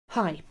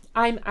Hi,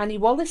 I'm Annie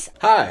Wallace.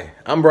 Hi,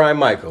 I'm Brian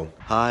Michael.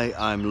 Hi,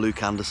 I'm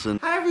Luke Anderson.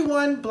 Hi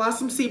everyone,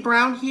 Blossom C.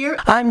 Brown here.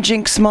 I'm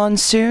Jinkx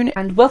Monsoon.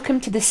 And welcome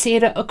to the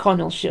Sarah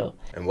O'Connell Show.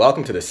 And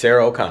welcome to the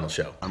Sarah O'Connell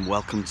Show. And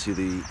welcome to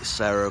the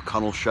Sarah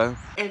O'Connell Show.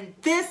 And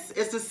this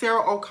is the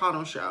Sarah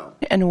O'Connell Show.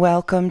 And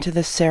welcome to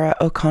the Sarah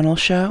O'Connell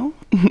Show.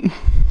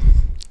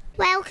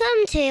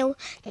 Welcome to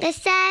the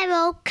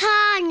Sarah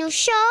O'Connell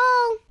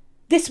Show.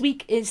 This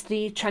week is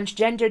the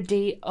Transgender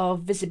Day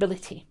of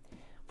Visibility,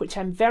 which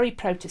I'm very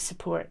proud to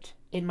support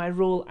in my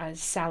role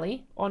as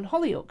Sally on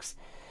Hollyoaks.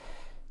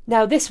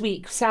 Now this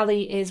week,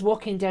 Sally is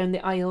walking down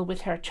the aisle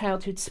with her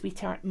childhood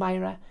sweetheart,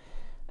 Myra.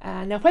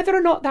 Now whether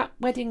or not that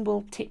wedding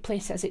will take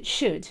place as it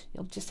should,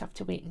 you'll just have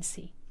to wait and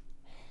see.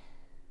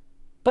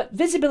 But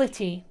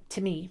visibility,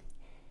 to me,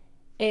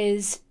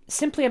 is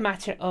simply a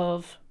matter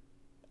of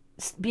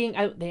being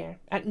out there,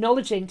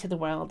 acknowledging to the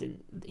world,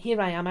 and here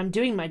I am, I'm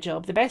doing my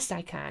job the best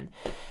I can,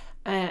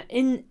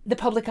 in the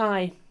public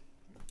eye.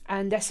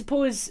 And I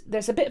suppose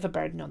there's a bit of a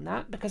burden on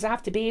that because I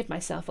have to behave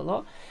myself a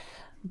lot.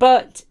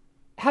 But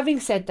having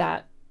said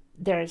that,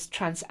 there's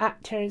trans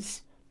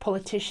actors,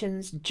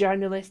 politicians,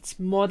 journalists,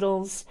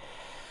 models,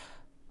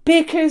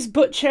 bakers,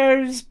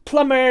 butchers,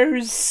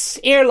 plumbers,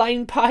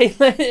 airline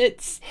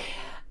pilots,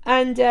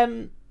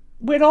 and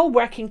we're all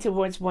working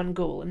towards one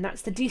goal, and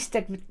that's the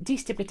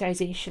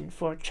destigmatization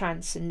for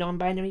trans and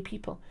non-binary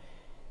people.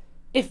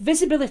 If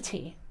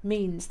visibility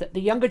means that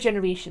the younger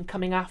generation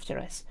coming after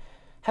us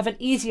have an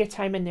easier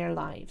time in their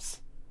lives,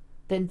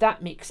 then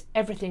that makes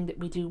everything that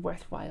we do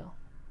worthwhile.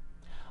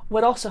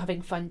 We're also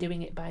having fun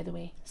doing it, by the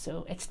way,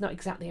 so it's not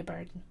exactly a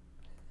burden.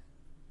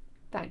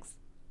 Thanks.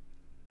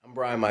 I'm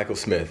Brian Michael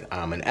Smith.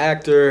 I'm an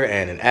actor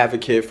and an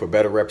advocate for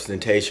better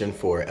representation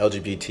for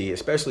LGBT,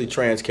 especially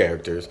trans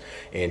characters,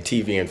 in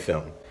TV and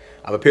film.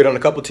 I've appeared on a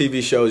couple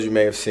TV shows you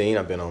may have seen.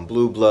 I've been on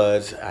Blue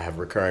Bloods. I have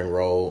a recurring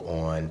role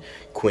on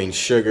Queen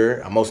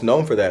Sugar. I'm most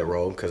known for that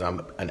role because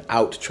I'm an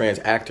out trans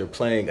actor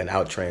playing an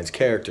out trans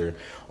character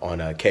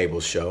on a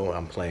cable show.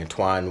 I'm playing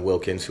Twine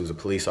Wilkins, who's a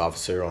police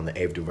officer on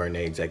the Ava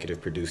DuVernay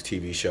executive produced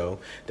TV show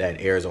that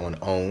airs on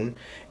OWN.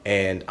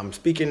 And I'm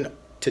speaking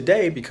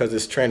today because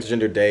it's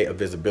Transgender Day of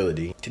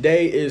Visibility.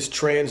 Today is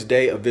Trans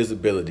Day of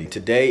Visibility.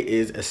 Today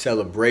is a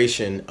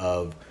celebration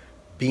of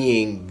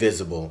being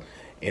visible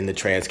in the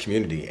trans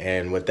community.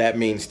 And what that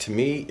means to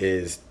me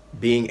is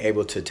being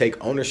able to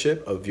take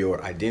ownership of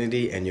your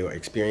identity and your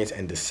experience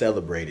and to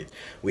celebrate it.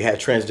 We had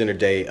Transgender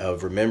Day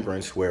of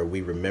Remembrance, where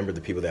we remember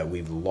the people that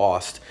we've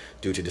lost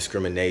due to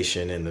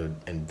discrimination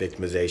and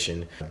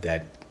victimization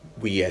that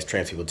we as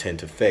trans people tend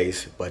to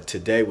face, but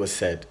today was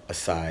set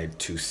aside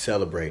to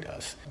celebrate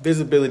us.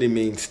 Visibility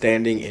means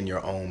standing in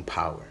your own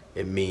power.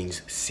 It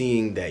means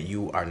seeing that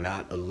you are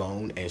not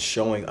alone and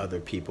showing other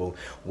people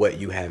what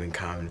you have in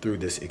common through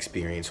this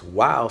experience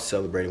while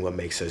celebrating what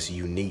makes us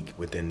unique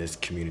within this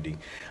community.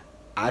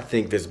 I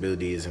think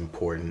visibility is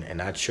important,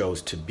 and I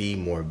chose to be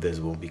more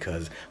visible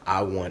because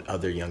I want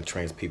other young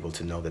trans people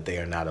to know that they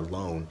are not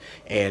alone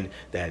and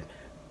that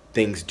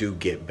things do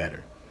get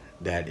better.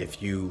 That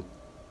if you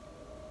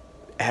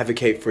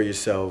advocate for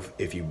yourself,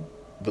 if you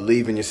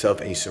believe in yourself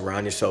and you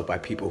surround yourself by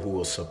people who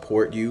will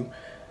support you,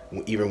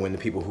 even when the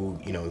people who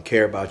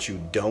care about you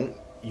don't,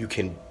 you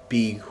can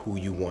be who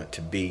you want to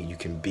be. You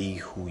can be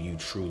who you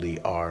truly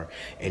are,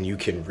 and you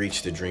can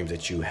reach the dreams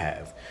that you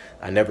have.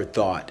 I never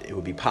thought it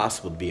would be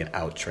possible to be an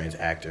out trans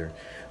actor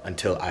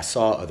until I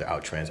saw other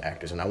out trans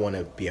actors, and I want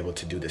to be able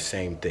to do the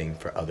same thing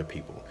for other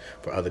people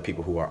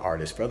who are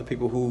artists, for other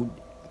people who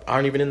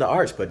aren't even in the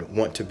arts but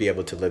want to be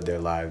able to live their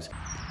lives.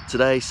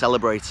 Today,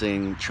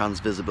 celebrating Trans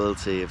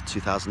Visibility of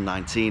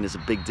 2019 is a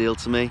big deal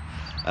to me.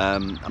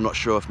 I'm not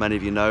sure if many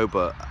of you know,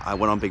 but I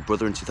went on Big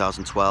Brother in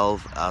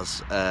 2012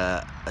 as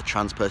a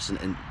trans person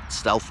in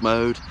stealth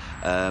mode,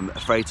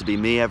 afraid to be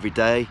me every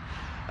day.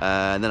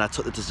 And then I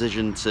took the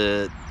decision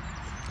to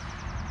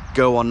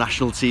go on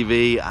national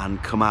TV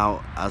and come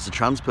out as a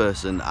trans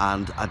person,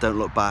 and I don't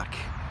look back.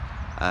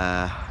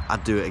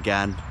 I'd do it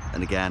again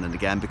and again and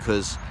again,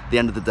 because at the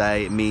end of the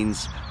day it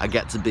means I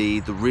get to be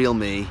the real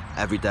me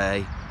every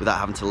day without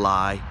having to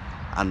lie,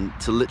 and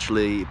to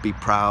literally be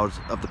proud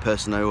of the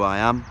person who I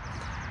am.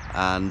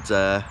 And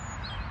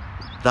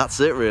that's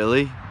it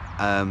really.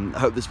 I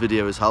hope this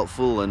video is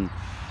helpful, and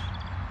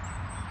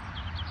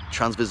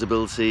Trans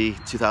Visibility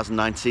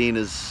 2019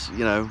 is,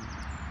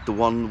 the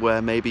one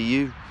where maybe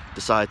you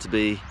decide to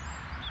be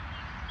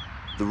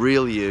the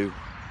real you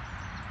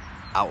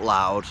out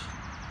loud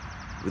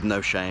with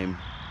no shame,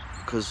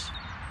 because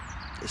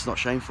it's not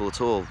shameful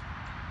at all.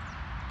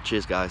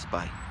 Cheers guys,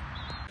 bye.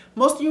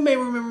 Most of you may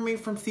remember me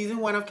from season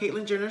 1 of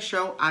Caitlyn Jenner's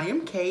show, I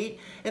Am Cait,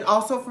 and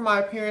also from my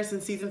appearance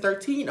in season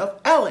 13 of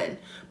Ellen.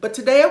 But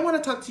today I want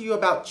to talk to you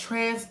about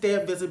Trans Day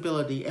of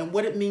Visibility and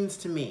what it means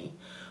to me.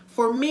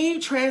 For me,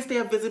 Trans Day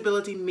of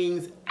Visibility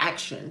means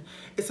action.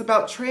 It's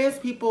about trans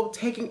people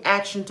taking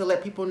action to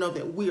let people know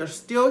that we are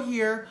still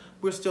here,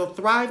 we're still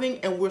thriving,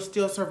 and we're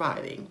still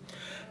surviving.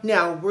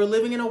 Now, we're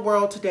living in a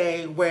world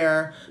today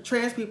where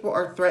trans people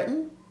are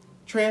threatened,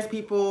 trans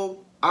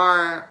people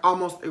are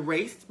almost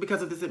erased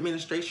because of this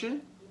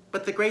administration.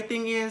 But the great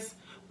thing is,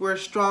 we're a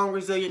strong,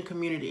 resilient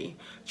community.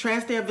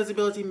 Trans Day of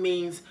Visibility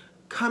means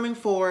coming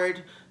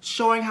forward,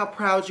 showing how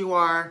proud you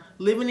are,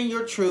 living in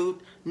your truth,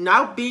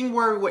 not being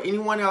worried what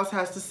anyone else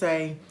has to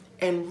say,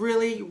 and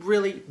really,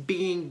 really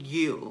being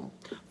you.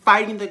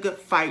 Fighting the good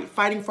fight,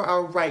 fighting for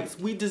our rights.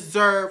 We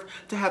deserve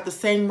to have the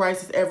same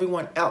rights as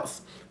everyone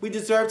else. We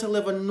deserve to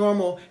live a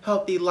normal,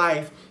 healthy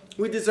life.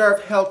 We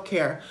deserve health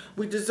care.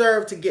 We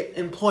deserve to get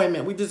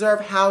employment. We deserve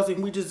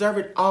housing. We deserve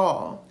it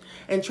all.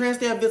 And Trans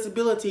Day of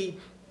Visibility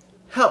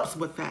helps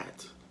with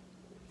that.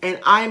 And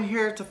I am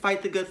here to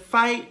fight the good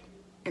fight,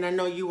 and I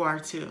know you are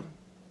too.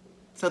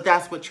 So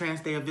that's what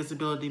Trans Day of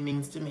Visibility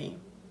means to me.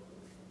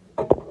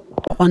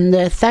 On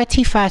the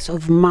 31st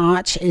of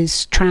March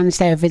is Trans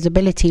Day of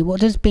Visibility.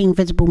 What does being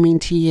visible mean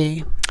to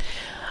you?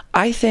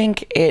 I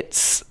think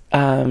it's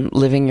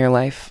living your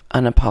life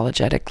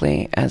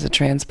unapologetically as a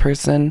trans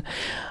person.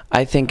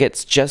 I think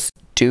it's just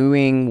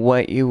doing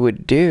what you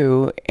would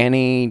do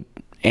any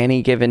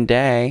given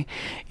day,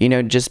 you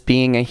know, just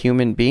being a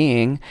human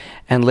being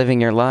and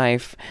living your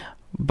life,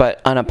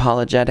 but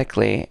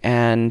unapologetically.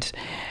 And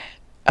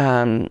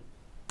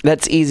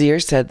that's easier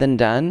said than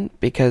done,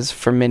 because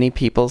for many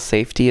people,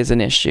 safety is an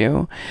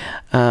issue.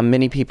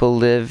 Many people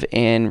live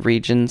in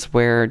regions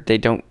where they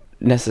don't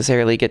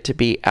necessarily get to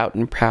be out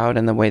and proud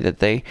in the way that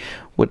they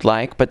would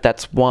like, but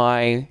that's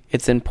why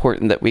it's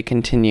important that we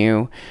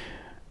continue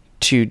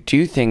to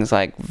do things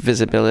like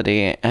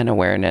visibility and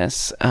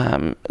awareness.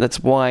 That's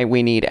why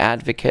we need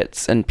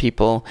advocates and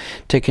people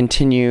to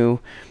continue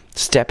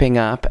stepping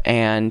up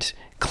and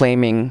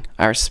claiming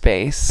our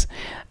space,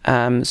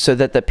 so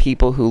that the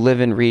people who live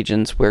in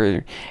regions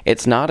where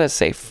it's not as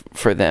safe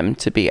for them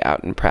to be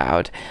out and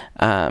proud,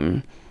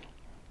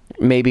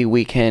 maybe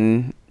we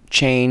can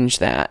change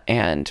that,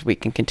 and we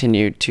can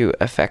continue to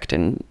affect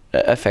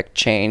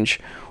change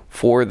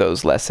for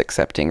those less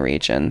accepting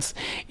regions.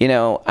 You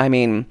know, I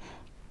mean,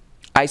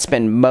 I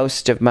spend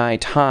most of my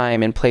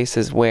time in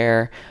places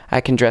where I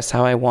can dress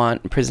how I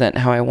want, present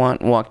how I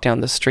want, and walk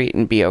down the street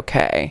and be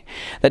okay.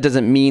 That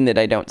doesn't mean that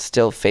I don't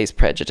still face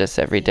prejudice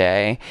every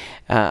day.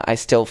 I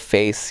still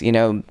face, you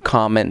know,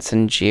 comments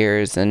and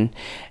jeers and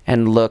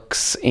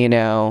looks, you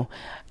know.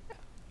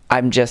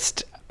 I'm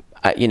just,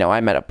 you know,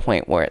 I'm at a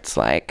point where it's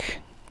like,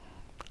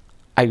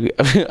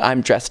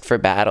 I'm dressed for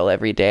battle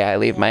every day I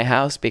leave my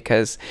house,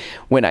 because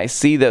when I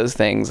see those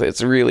things,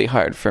 it's really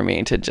hard for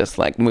me to just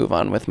like move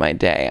on with my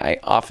day.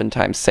 I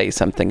oftentimes say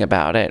something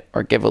about it,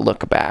 or give a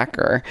look back,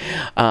 or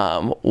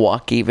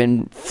walk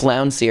even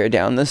flouncier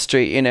down the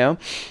street, you know.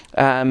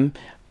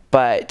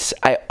 But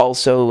I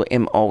also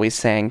am always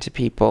saying to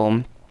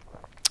people,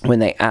 when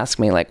they ask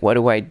me, like, what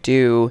do I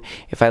do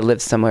if I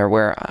live somewhere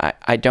where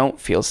I don't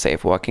feel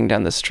safe walking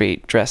down the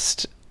street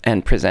dressed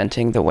and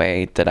presenting the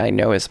way that I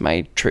know is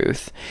my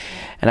truth?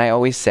 And I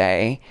always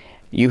say,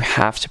 you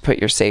have to put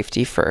your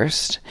safety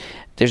first.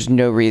 There's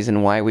no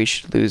reason why we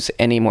should lose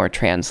any more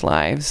trans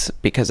lives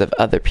because of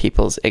other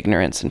people's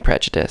ignorance and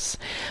prejudice.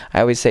 I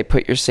always say,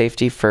 put your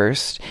safety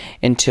first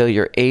until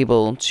you're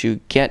able to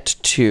get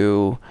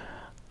to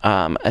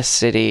a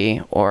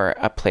city or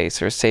a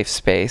place or a safe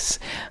space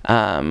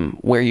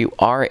where you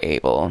are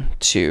able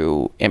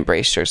to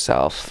embrace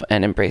yourself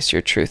and embrace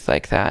your truth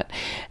like that.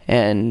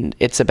 And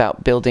it's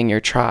about building your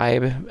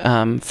tribe,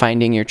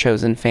 finding your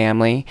chosen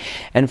family,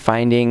 and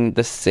finding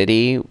the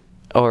city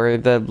or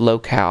the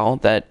locale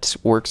that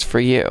works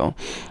for you.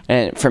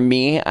 And for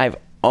me, I've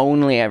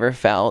only ever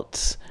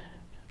felt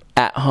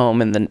at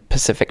home in the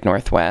Pacific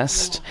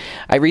Northwest.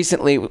 I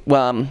recently,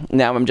 well,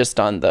 now I'm just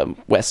on the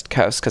West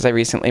Coast, because I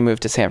recently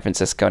moved to San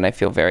Francisco and I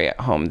feel very at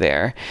home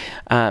there.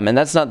 And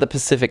that's not the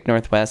Pacific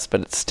Northwest,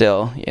 but it's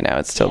still, you know,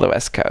 it's still the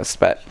West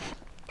Coast. But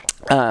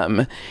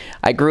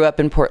I grew up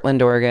in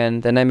Portland,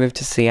 Oregon. Then I moved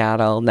to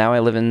Seattle. Now I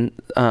live in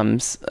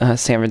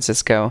San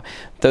Francisco.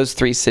 Those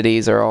three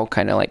cities are all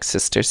kind of like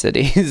sister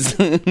cities.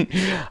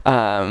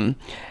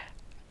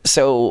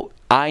 So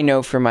I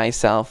know for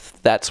myself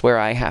that's where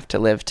I have to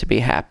live to be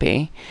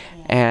happy.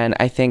 And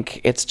I think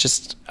it's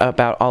just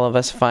about all of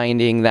us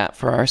finding that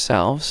for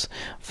ourselves,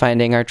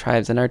 finding our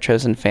tribes and our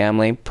chosen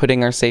family,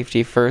 putting our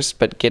safety first,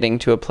 but getting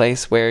to a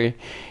place where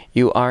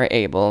you are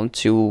able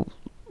to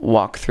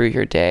walk through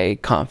your day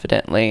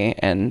confidently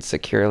and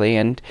securely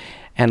and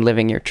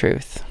living your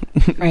truth.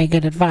 Very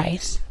good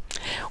advice.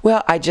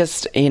 Well, I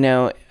just, you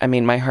know, I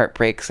mean, my heart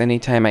breaks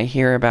anytime I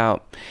hear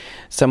about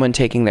someone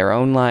taking their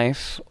own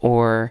life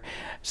or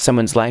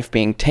someone's life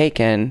being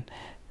taken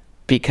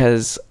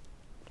because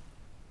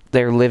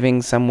they're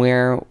living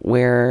somewhere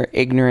where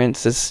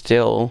ignorance is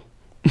still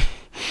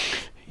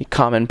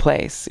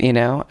commonplace, you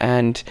know?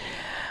 And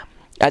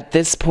at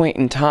this point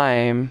in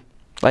time,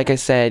 like I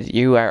said,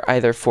 you are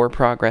either for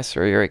progress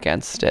or you're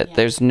against it. Yeah.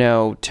 There's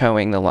no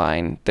towing the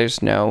line.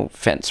 There's no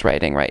fence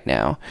riding right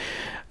now.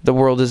 The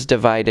world is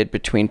divided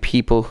between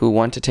people who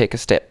want to take a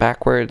step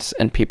backwards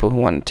and people who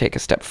want to take a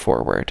step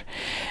forward.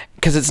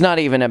 Because it's not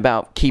even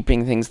about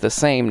keeping things the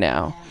same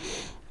now.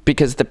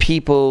 Because the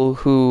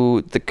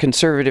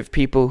conservative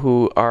people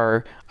who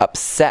are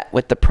upset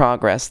with the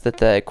progress that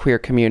the queer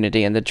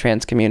community and the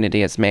trans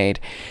community has made,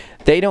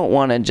 They don't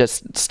want to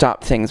just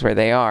stop things where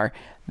they are.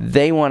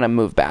 They want to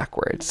move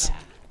backwards.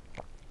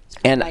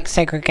 And like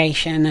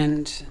segregation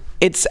and...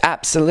 It's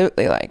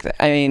absolutely like that.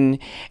 I mean,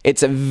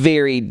 it's a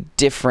very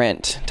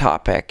different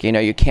topic. You know,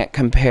 you can't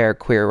compare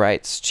queer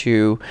rights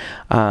to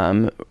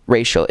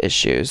racial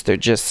issues. They're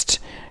just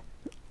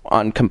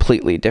on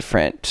completely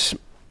different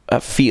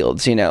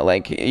fields, you know,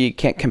 like you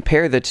can't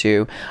compare the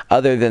two,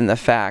 other than the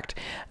fact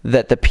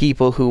that the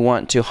people who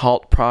want to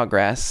halt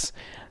progress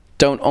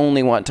don't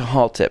only want to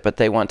halt it, but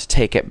they want to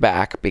take it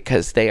back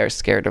because they are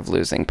scared of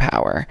losing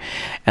power.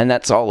 And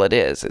that's all it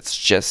is. It's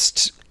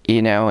just,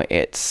 you know,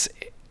 it's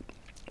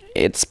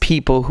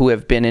people who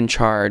have been in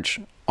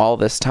charge all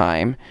this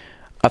time,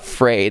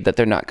 afraid that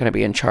they're not going to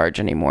be in charge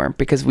anymore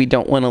because we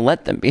don't want to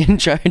let them be in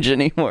charge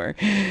anymore.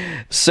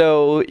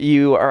 So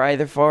you are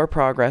either for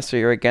progress or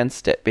you're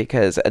against it,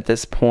 because at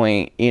this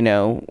point, you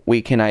know,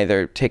 we can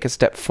either take a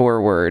step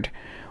forward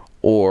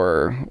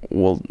or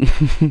we'll,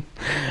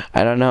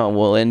 I don't know,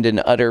 we'll end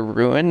in utter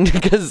ruin,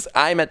 because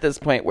I'm at this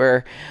point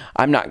where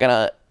I'm not going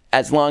to,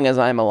 as long as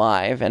I'm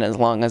alive and as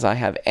long as I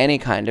have any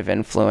kind of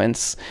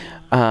influence,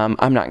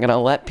 I'm not going to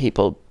let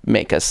people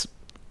make us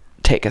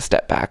take a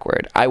step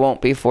backward. I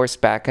won't be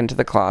forced back into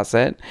the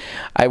closet.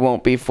 I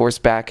won't be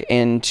forced back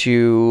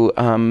into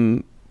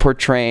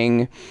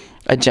portraying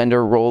a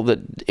gender role that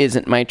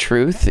isn't my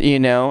truth, you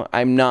know.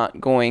 I'm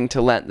not going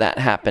to let that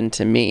happen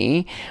to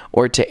me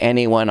or to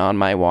anyone on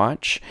my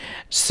watch.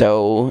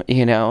 So,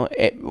 you know,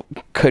 it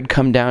could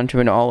come down to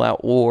an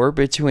all-out war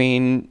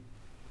between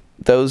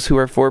those who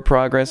are for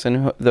progress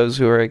and those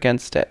who are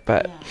against it.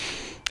 But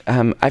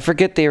I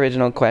forget the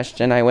original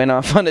question. I went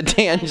off on a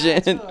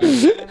tangent.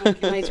 You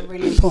made some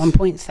really important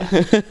points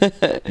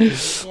there.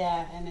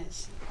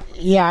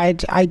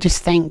 I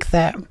just think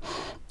that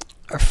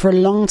for a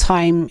long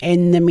time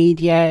in the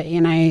media,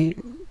 you know,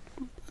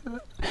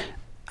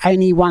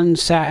 only one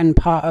certain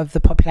part of the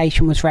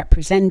population was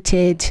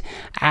represented,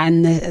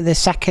 and the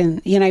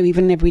second, you know,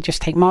 even if we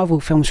just take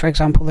Marvel films, for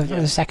example,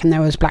 the second there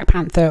was Black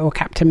Panther or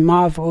Captain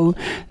Marvel,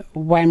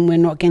 when we're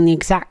not getting the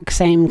exact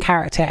same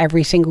character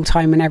every single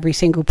time in every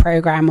single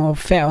program or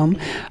film,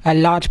 a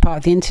large part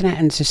of the internet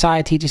and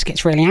society just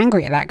gets really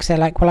angry at that, because they're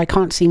like, well, I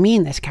can't see me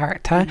in this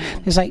character.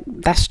 It's like,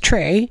 that's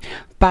true,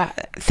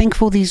 but think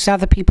of all these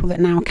other people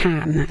that now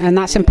can, and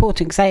that's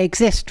important because they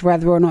exist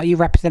whether or not you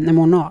represent them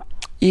or not.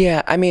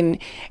 Yeah, I mean,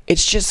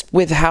 it's just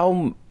with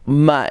how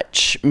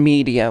much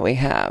media we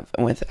have,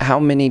 and with how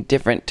many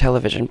different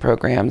television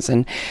programs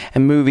and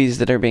movies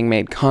that are being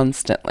made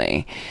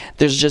constantly,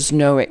 there's just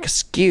no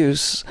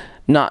excuse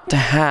not to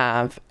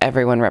have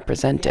everyone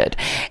represented.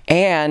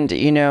 And,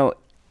 you know,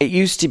 it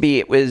used to be,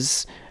 it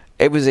was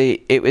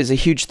a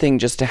huge thing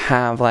just to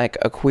have like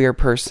a queer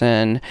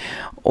person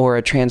or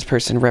a trans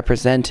person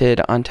represented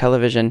on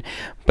television,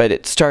 but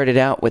it started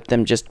out with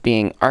them just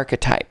being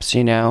archetypes,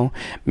 you know,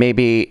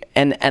 maybe,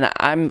 and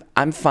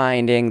I'm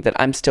finding that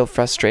I'm still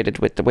frustrated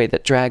with the way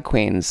that drag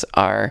queens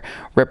are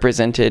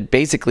represented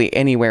basically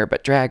anywhere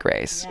but Drag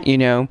Race, you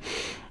know.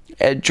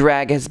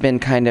 Drag has been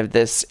kind of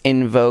this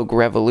in vogue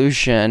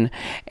revolution,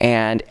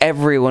 and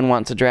everyone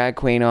wants a drag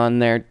queen on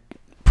their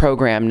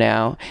program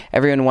now.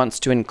 Everyone wants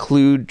to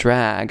include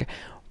drag,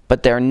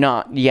 but they're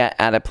not yet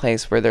at a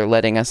place where they're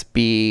letting us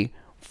be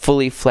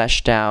fully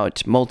fleshed out,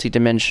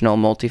 multidimensional,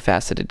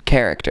 multifaceted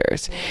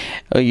characters.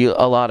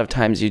 A lot of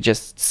times you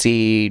just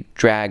see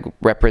drag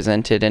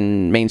represented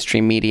in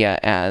mainstream media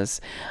as,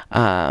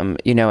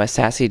 you know, a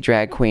sassy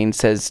drag queen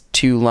says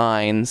 2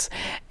 lines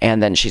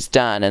and then she's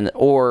done,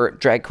 or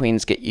drag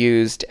queens get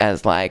used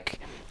as like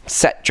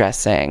set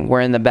dressing.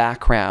 We're in the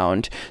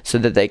background so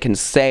that they can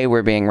say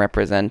we're being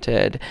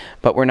represented,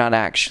 but we're not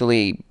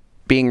actually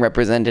being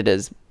represented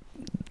as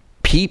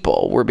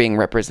people. We're being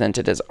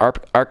represented as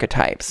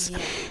archetypes. Yeah.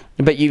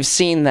 But you've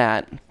seen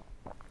that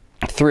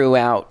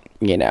throughout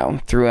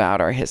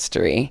our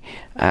history.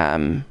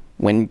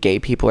 When gay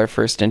people are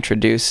first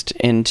introduced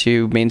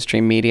into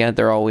mainstream media,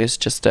 they're always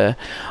just a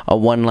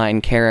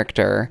one-line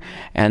character,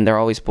 and they're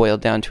always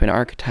boiled down to an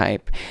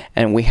archetype.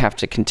 And we have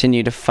to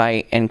continue to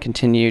fight and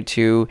continue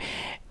to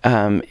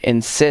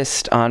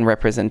insist on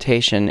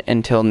representation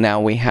until now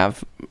we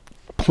have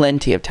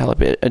plenty of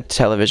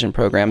television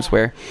programs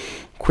where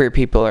queer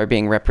people are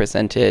being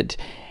represented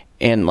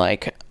in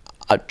like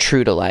a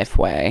true-to-life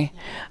way.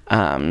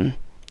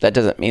 That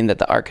doesn't mean that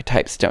the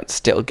archetypes don't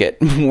still get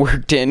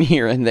worked in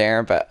here and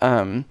there, but,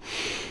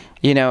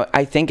 you know,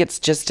 I think it's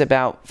just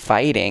about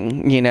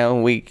fighting. You know,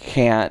 we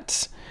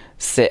can't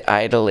sit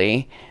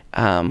idly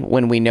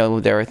when we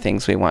know there are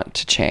things we want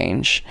to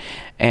change.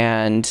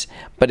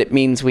 But it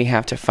means we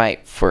have to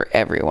fight for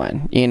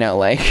everyone, you know,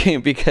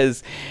 like,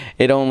 because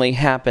it only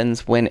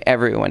happens when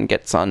everyone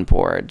gets on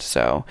board.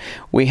 So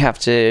we have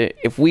to,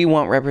 if we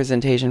want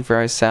representation for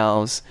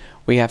ourselves,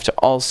 we have to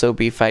also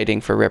be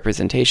fighting for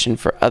representation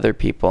for other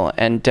people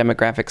and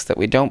demographics that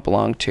we don't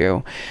belong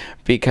to,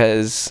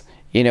 because,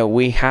 you know,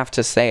 we have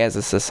to say as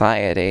a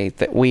society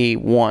that we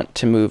want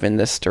to move in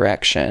this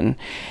direction.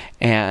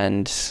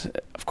 And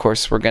of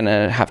course, we're going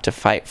to have to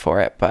fight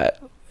for it,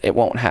 but it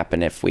won't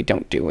happen if we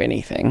don't do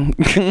anything.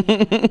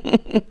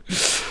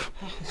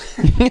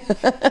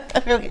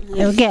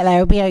 You'll get there.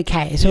 It'll be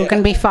okay. It's all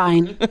going to be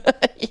fine.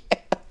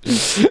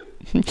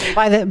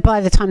 By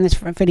the time this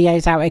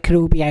video's out, it could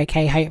all be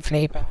okay,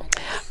 hopefully. But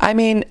I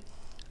mean,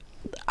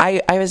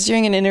 I was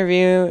doing an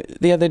interview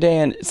the other day,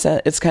 and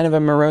it's kind of a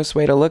morose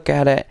way to look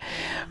at it,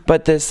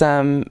 but this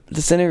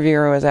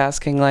interviewer was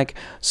asking, like,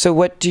 so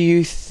what do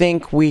you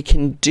think we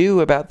can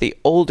do about the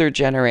older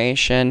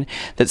generation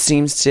that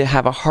seems to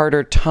have a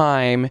harder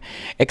time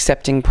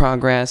accepting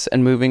progress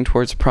and moving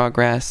towards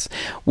progress,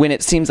 when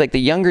it seems like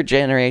the younger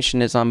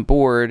generation is on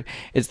board?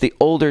 It's the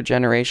older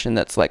generation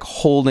that's like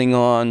holding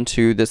on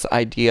to this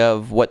idea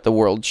of what the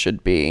world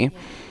should be.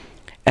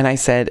 And I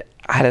said,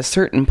 at a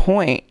certain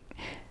point,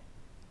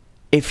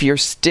 if you're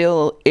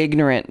still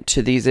ignorant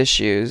to these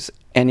issues,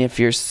 and if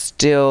you're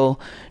still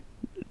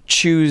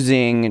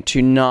choosing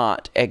to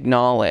not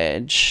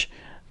acknowledge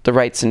the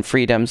rights and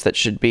freedoms that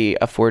should be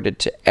afforded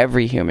to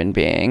every human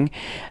being,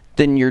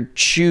 then you're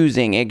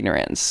choosing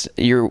ignorance.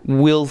 You're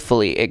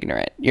willfully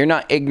ignorant. You're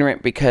not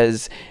ignorant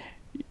because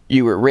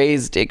you were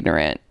raised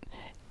ignorant.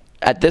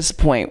 At this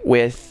point,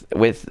 with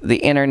the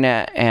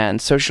internet and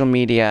social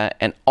media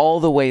and all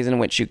the ways in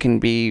which you can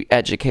be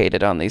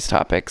educated on these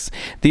topics,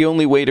 the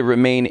only way to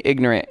remain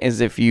ignorant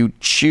is if you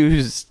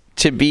choose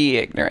to be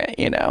ignorant,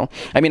 you know?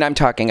 I mean, I'm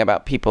talking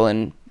about people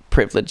in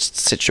privileged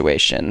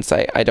situations.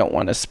 I don't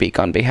want to speak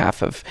on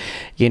behalf of,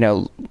 you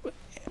know,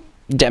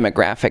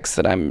 demographics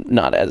that I'm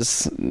not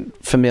as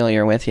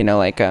familiar with, you know,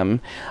 like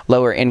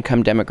lower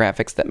income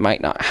demographics that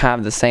might not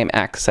have the same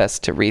access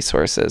to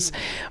resources.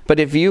 But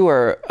if you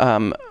are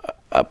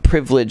a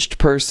privileged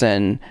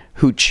person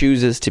who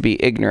chooses to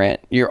be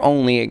ignorant, you're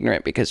only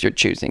ignorant because you're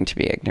choosing to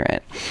be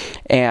ignorant.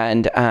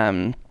 And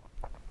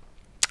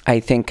I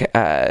think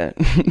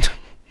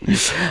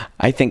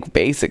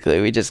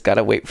basically we just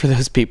gotta wait for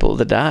those people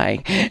to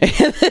die,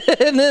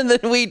 and then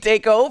we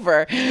take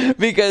over,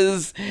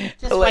 because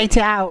just wait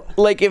it out.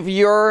 Like if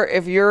you're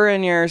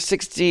in your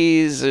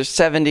 60s or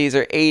 70s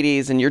or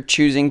 80s and you're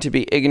choosing to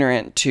be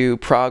ignorant to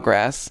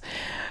progress,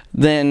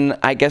 then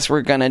I guess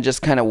we're gonna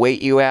just kind of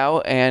wait you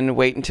out and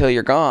wait until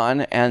you're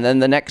gone, and then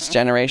the next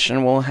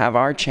generation will have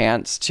our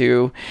chance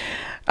to.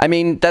 I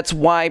mean, that's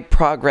why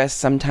progress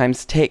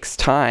sometimes takes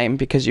time,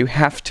 because you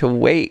have to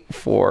wait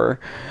for.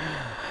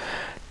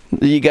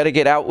 You got to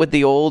get out with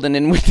the old and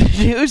in with the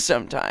new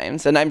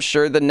sometimes. And I'm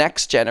sure the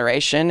next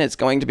generation is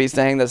going to be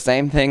saying the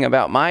same thing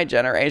about my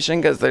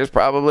generation, because there's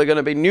probably going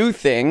to be new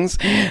things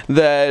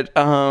that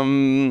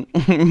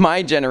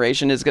my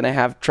generation is going to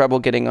have trouble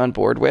getting on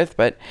board with.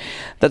 But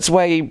that's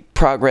why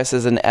progress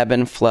is an ebb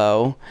and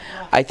flow.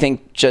 I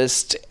think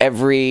just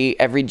every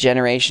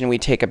generation we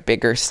take a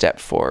bigger step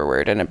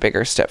forward and a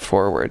bigger step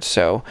forward.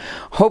 So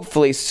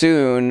hopefully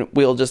soon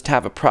we'll just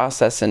have a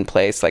process in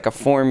place, like a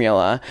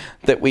formula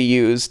that we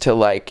use to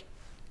like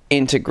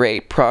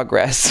integrate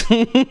progress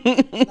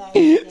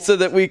so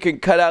that we can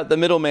cut out the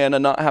middleman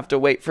and not have to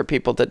wait for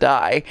people to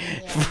die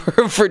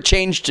for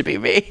change to be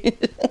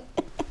made.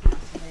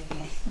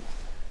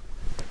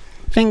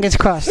 Fingers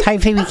crossed.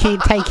 Hopefully we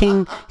keep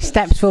taking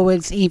steps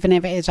forwards, even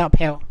if it is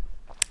uphill.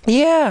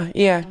 Yeah.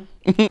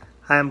 Hi,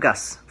 I'm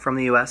Gus from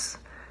the US.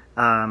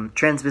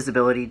 Trans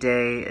Visibility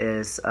Day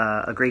is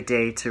a great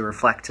day to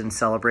reflect and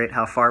celebrate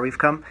how far we've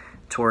come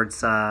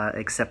towards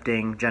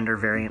accepting gender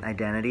variant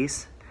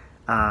identities.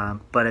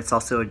 But it's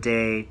also a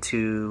day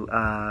to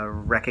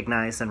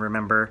recognize and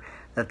remember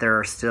that there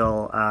are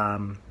still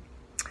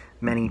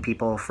many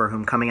people for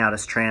whom coming out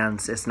as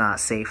trans is not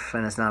safe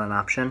and is not an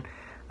option.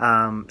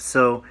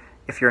 So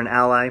if you're an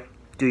ally,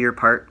 do your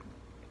part.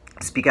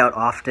 Speak out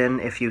often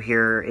if you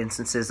hear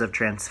instances of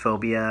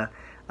transphobia.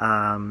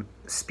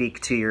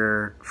 Speak to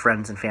your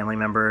friends and family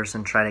members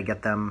and try to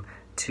get them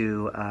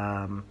to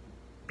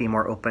be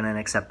more open and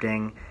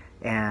accepting.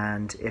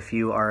 And if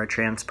you are a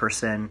trans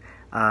person,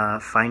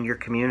 find your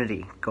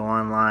community. Go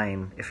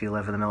online if you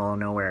live in the middle of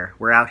nowhere.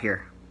 We're out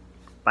here.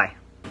 Bye.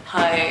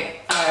 Hi,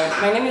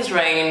 my name is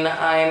Rain.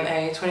 I'm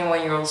a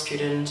 21-year-old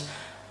student.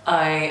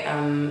 I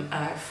am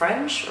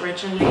French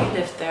originally,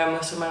 lived there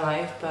most of my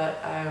life, but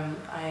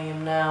I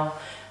am now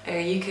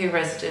a UK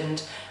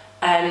resident.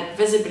 And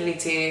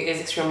visibility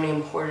is extremely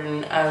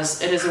important,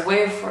 as it is a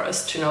way for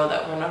us to know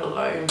that we're not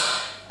alone.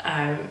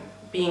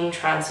 Being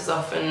trans is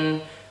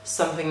often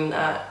something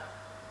that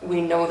we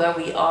know that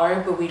we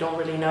are, but we don't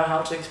really know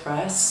how to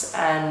express.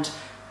 And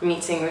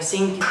meeting or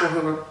seeing people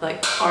who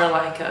are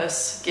like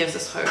us gives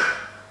us hope.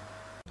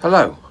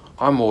 Hello,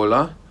 I'm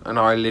Orlagh and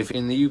I live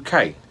in the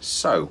UK.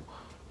 So,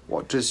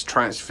 what does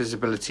trans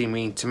visibility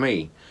mean to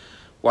me?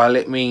 Well,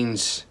 it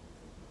means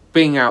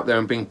being out there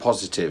and being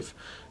positive.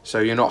 So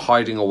you're not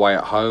hiding away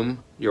at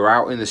home, you're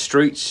out in the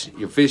streets,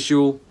 you're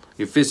visible,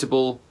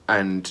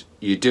 and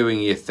you're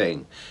doing your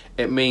thing.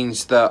 It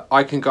means that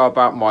I can go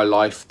about my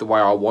life the way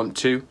I want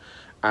to,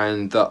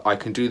 and that I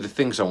can do the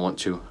things I want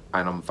to,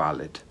 and I'm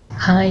valid.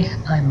 Hi,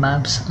 I'm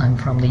Mabz, I'm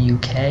from the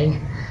UK.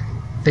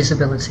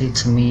 Visibility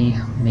to me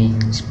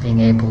means being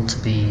able to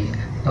be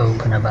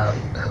open about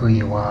who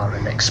you are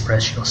and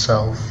express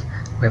yourself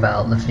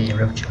without the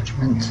fear of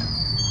judgment.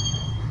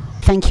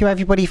 Thank you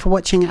everybody for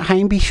watching at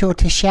home. Be sure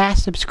to share,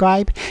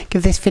 subscribe,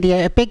 give this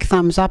video a big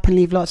thumbs up and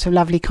leave lots of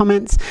lovely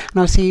comments. And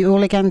I'll see you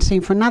all again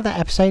soon for another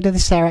episode of the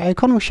Sarah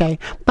O'Connell Show.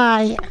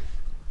 Bye.